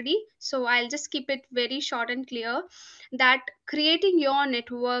significance already. So I'll just keep it very short and clear, that creating your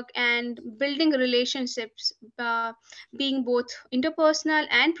network and building relationships, being both interpersonal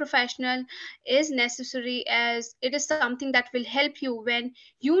and professional, is necessary, as it is something that will help you when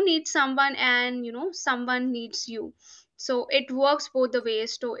you need someone and someone needs you. So it works both the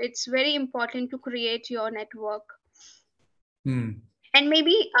ways, so it's very important to create your network. Hmm. And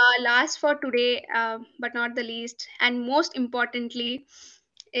maybe last for today, but not the least and most importantly,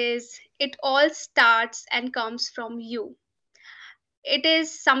 is it all starts and comes from you. It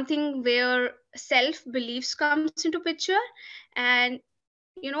is something where self beliefs comes into picture. And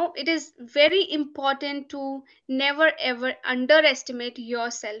it is very important to never ever underestimate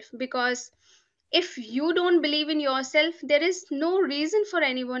yourself, because if you don't believe in yourself, there is no reason for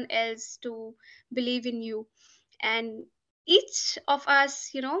anyone else to believe in you. And each of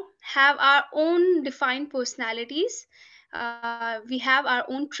us have our own defined personalities. We have our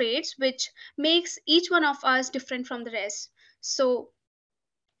own traits which makes each one of us different from the rest. So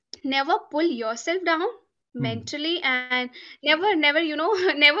never pull yourself down Hmm. mentally, and never never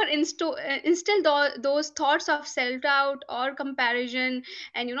instill those thoughts of self doubt or comparison,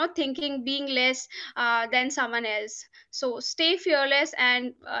 and thinking being less than someone else. So stay fearless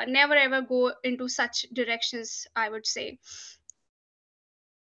and never ever go into such directions, I would say.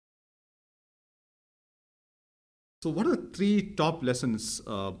 So, what are the three top lessons,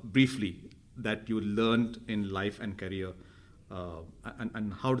 briefly, that you learned in life and career,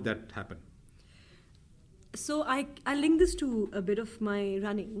 and how did that happen? So I link this to a bit of my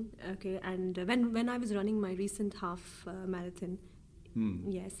running, okay, and when I was running my recent half marathon,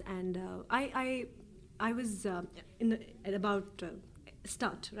 yes, and I was at about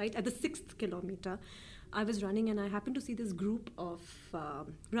start right at the 6th kilometer. I was running and I happened to see this group of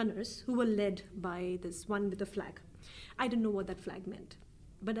runners who were led by this one with a flag. I didn't know what that flag meant,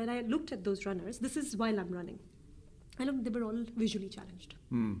 but then I looked at those runners. This is while I'm running. I looked; they were all visually challenged,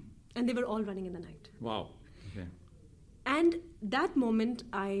 and they were all running in the night. Wow. Okay. And that moment,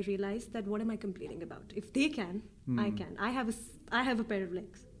 I realized that what am I complaining about? If they can, I can. I have a pair of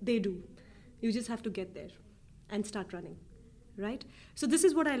legs. They do. You just have to get there and start running, right? So this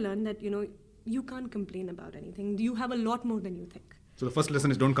is what I learned, that you can't complain about anything. You have a lot more than you think. So the first lesson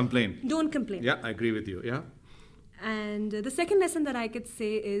is don't complain. Don't complain. Yeah, I agree with you. Yeah. And the second lesson that I could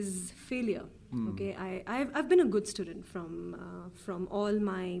say is failure. Okay, I've been a good student from all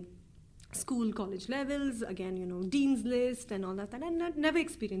my school, college levels, again, dean's list and all that, and I've never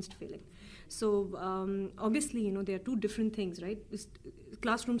experienced failing. So obviously, there are two different things, right?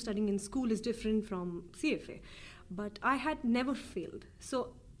 Classroom studying in school is different from CFA, but I had never failed.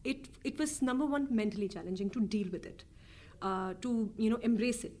 So it was, number one, mentally challenging to deal with it, to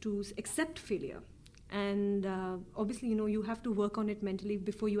embrace it, to accept failure. And obviously, you have to work on it mentally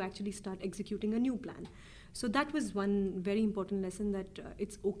before you actually start executing a new plan. So that was one very important lesson, that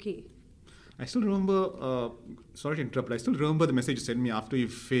it's okay. I still remember, sorry to interrupt, I still remember the message you sent me after you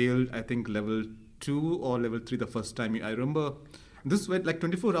failed, I think, level 2 or level 3 the first time. I remember this was like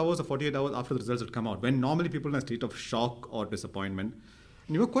 24 hours or 48 hours after the results had come out, when normally people are in a state of shock or disappointment.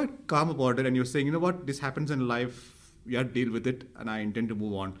 And you were quite calm about it, and you were saying, you know what, this happens in life, you have to deal with it, and I intend to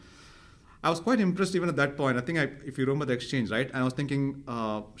move on. I was quite impressed even at that point. I think if you remember the exchange, right? And I was thinking,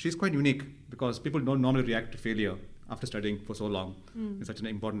 she's quite unique, because people don't normally react to failure. after studying for so long in such an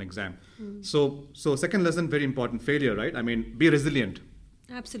important exam. So second lesson, very important, failure, right? I mean, be resilient.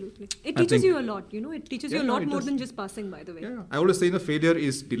 Absolutely. It teaches you a lot, it teaches you a lot more does. than just passing, by the way. Yeah. I always say, failure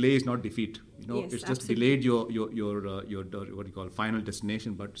is delay, is not defeat. Yes, it's just absolutely. delayed your what do you call, final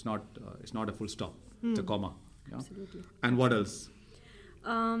destination, but it's not a full stop. It's a comma. Absolutely. And what else?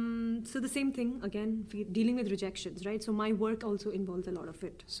 So the same thing, again, dealing with rejections, right? So my work also involves a lot of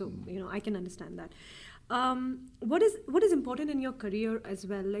it. So, I can understand that. What is important in your career as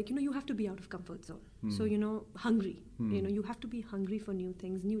well? Like, you have to be out of comfort zone. So, hungry. You have to be hungry for new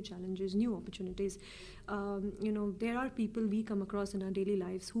things, new challenges, new opportunities. There are people we come across in our daily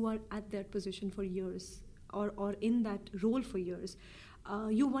lives who are at that position for years or in that role for years.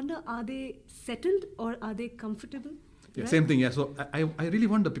 You wonder, are they settled or are they comfortable? Yeah, right? Same thing. Yeah. So I really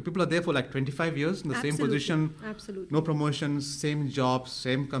wonder, people are there for like 25 years in the same position. Absolutely. No promotions, same job,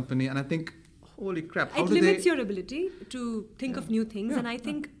 same company. And I think, holy crap. It limits your ability to think of new things. And I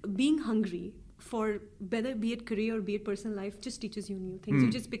think being hungry for whether be it career or be it personal life just teaches you new things. You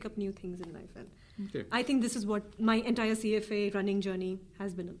just pick up new things in life. And I think this is what my entire CFA running journey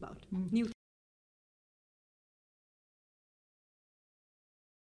has been about. New things.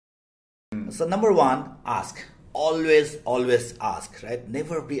 So number one, ask. Always ask, right?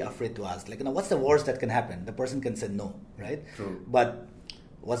 Never be afraid to ask. Like, what's the worst that can happen? The person can say no, right? True. But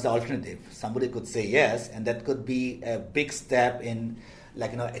what's the alternative? Somebody could say yes, and that could be a big step in,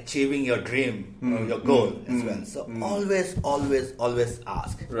 like, achieving your dream or your goal as well. So always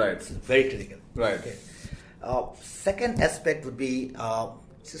ask. Right. It's very critical. Right. Okay. Second aspect would be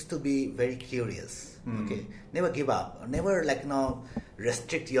just to be very curious. Okay, never give up. Never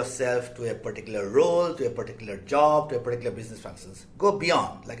restrict yourself to a particular role, to a particular job, to a particular business functions. Go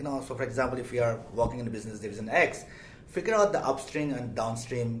beyond. So for example, if you are working in a business division X, figure out the upstream and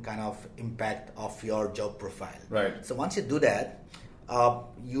downstream kind of impact of your job profile. Right. So once you do that,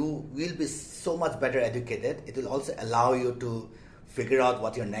 you will be so much better educated. It will also allow you to figure out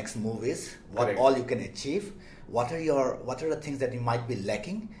what your next move is, what all you can achieve. What are the things that you might be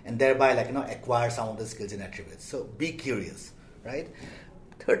lacking, and thereby acquire some of the skills and attributes. So be curious, right?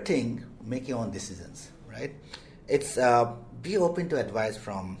 Third thing, make your own decisions, right? It's be open to advice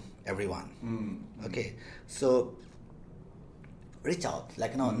from everyone. Okay, so reach out,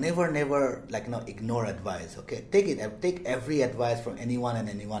 never ignore advice. Okay, take every advice from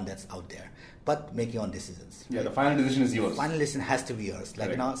anyone that's out there, but make your own decisions. Yeah, the final decision is yours. Final decision has to be yours.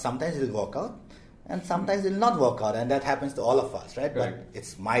 Sometimes it will work out, and sometimes it will not work out, and that happens to all of us, right? But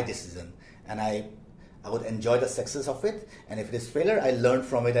it's my decision, and I would enjoy the success of it, and if it is failure, I learn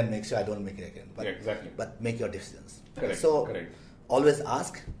from it and make sure I don't make it again. But, exactly. But make your decisions. Correct. Always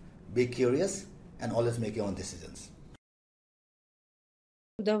ask, be curious, and always make your own decisions.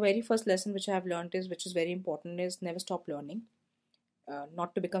 The very first lesson which I have learned which is very important, is never stop learning,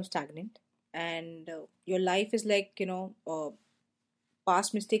 not to become stagnant. And your life is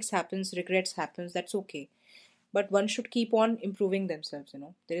past mistakes happens, regrets happens, that's okay. But one should keep on improving themselves,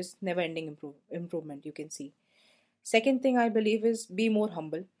 There is never ending improvement, you can see. Second thing I believe is be more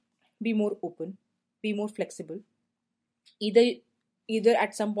humble, be more open, be more flexible. Either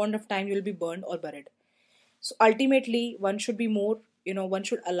at some point of time you'll be burned or buried. So ultimately, one should be more, one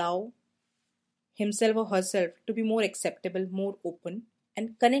should allow himself or herself to be more acceptable, more open,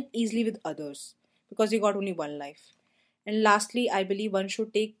 and connect easily with others, because you got only one life. And lastly, I believe one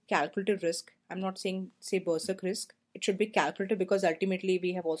should take calculated risk. I'm not saying say berserk risk. It should be calculated, because ultimately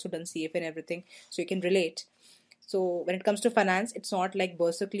we have also done CFA and everything, so you can relate. So when it comes to finance, it's not like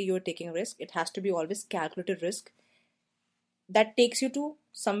berserkly you're taking a risk. It has to be always calculated risk that takes you to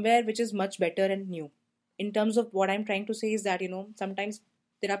somewhere which is much better and new. In terms of what I'm trying to say is that, sometimes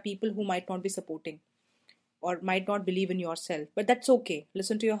there are people who might not be supporting or might not believe in yourself, but that's okay.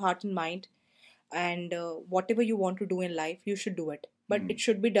 Listen to your heart and mind, and whatever you want to do in life, you should do it. But it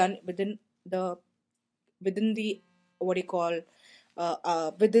should be done within the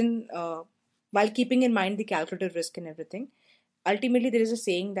while keeping in mind the calculated risk and everything. Ultimately, there is a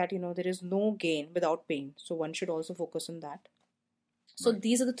saying that, there is no gain without pain. So one should also focus on that. So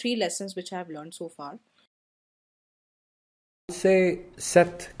these are the 3 lessons which I have learned so far. Say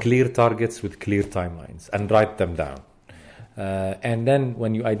set clear targets with clear timelines and write them down. And then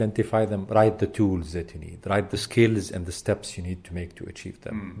when you identify them, write the tools that you need, write the skills and the steps you need to make to achieve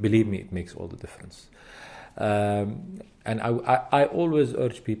them. Believe me, it makes all the difference. And I always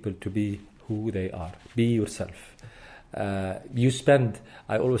urge people to be who they are. Be yourself. I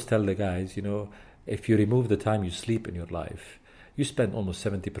always tell the guys, if you remove the time you sleep in your life, you spend almost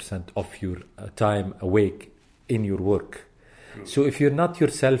 70% of your time awake in your work. So if you're not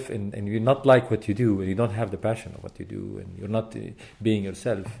yourself and you're not like what you do, and you don't have the passion of what you do, and you're not being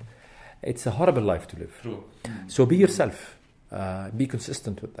yourself, it's a horrible life to live. True. So be yourself. Be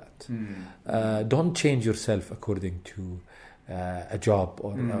consistent with that. Don't change yourself according to a job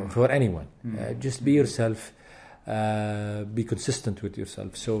or for anyone. Just be yourself. Be consistent with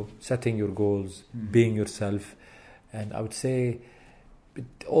yourself. So setting your goals, being yourself, and I would say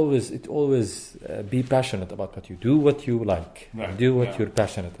it always be passionate about what you do, what you like, do what you're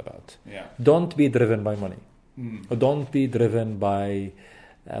passionate about. Don't be driven by money, or don't be driven by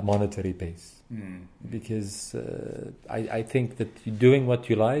monetary base. Because I think that doing what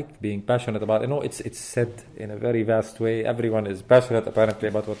you like, being passionate about, I know it's said in a very vast way. Everyone is passionate apparently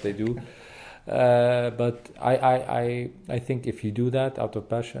about what they do, but I think if you do that out of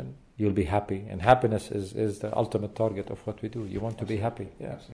passion, you'll be happy, and happiness is the ultimate target of what we do. You want to be happy.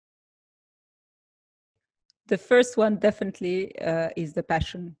 Yeah. The first one definitely is the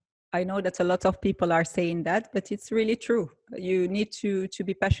passion. I know that a lot of people are saying that, but it's really true. You need to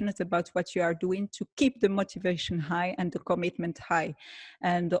be passionate about what you are doing to keep the motivation high and the commitment high,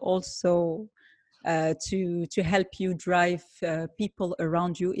 and also to help you drive people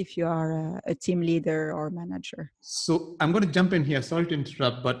around you if you are a team leader or manager. So I'm going to jump in here. Sorry to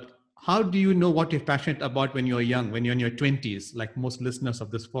interrupt, but how do you know what you're passionate about when you're young, when you're in your 20s, like most listeners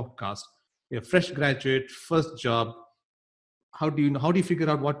of this podcast? You're a fresh graduate, first job. How do you figure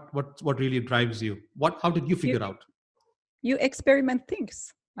out what really drives you? How did you figure out? You experiment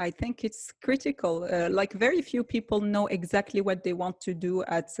things. I think it's critical. Like very few people know exactly what they want to do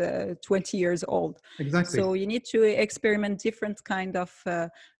at 20 years old. Exactly. So you need to experiment different kind of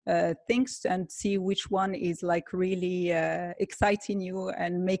things and see which one is like really exciting you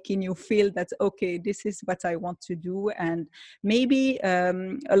and making you feel that, okay, this is what I want to do. And maybe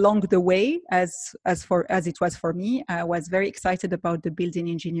along the way, as it was for me, I was very excited about the building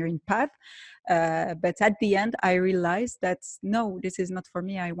engineering path. But at the end, I realized that no, this is not for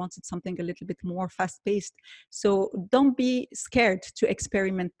me. I wanted something a little bit more fast-paced. So don't be scared to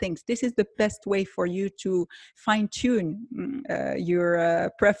experiment things. This is the best way for you to fine-tune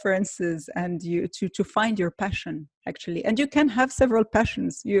your preferences and to find your passion, actually. And you can have several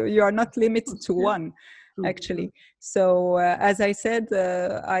passions. You are not limited to one, actually. So as I said,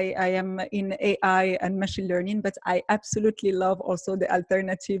 I am in AI and machine learning, but I absolutely love also the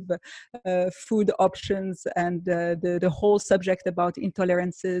alternative food options and the whole subject about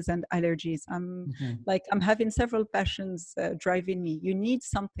intolerances and allergies. I'm having several passions driving me. You need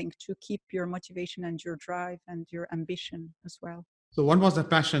something to keep your motivation and your drive and your ambition as well. So what was the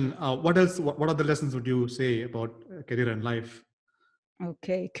passion? What else? What other lessons would you say about career and life?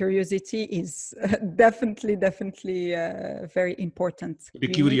 Okay, curiosity is definitely very important. Be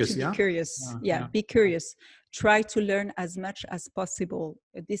curious, Be curious. Be curious. Try to learn as much as possible.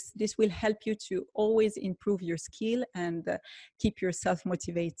 This will help you to always improve your skill and keep yourself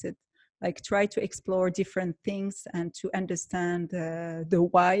motivated. Like try to explore different things and to understand the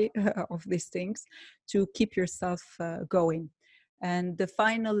why of these things to keep yourself going. And the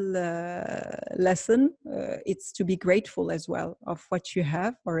final lesson, it's to be grateful as well of what you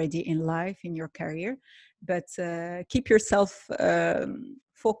have already in life, in your career, but keep yourself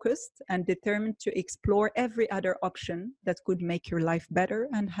focused and determined to explore every other option that could make your life better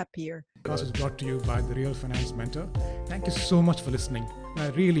and happier. The podcast is brought to you by The Real Finance Mentor. Thank you so much for listening. And I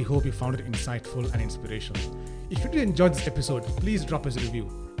really hope you found it insightful and inspirational. If you did enjoy this episode, please drop us a review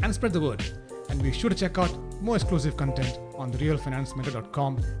and spread the word. And be sure to check out more exclusive content on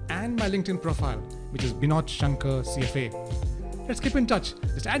therealfinancementor.com and my LinkedIn profile, which is Binod Shankar CFA. Let's keep in touch.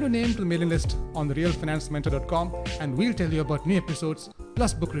 Just add your name to the mailing list on therealfinancementor.com and we'll tell you about new episodes,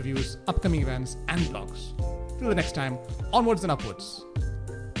 plus book reviews, upcoming events, and blogs. Till the next time, onwards and upwards.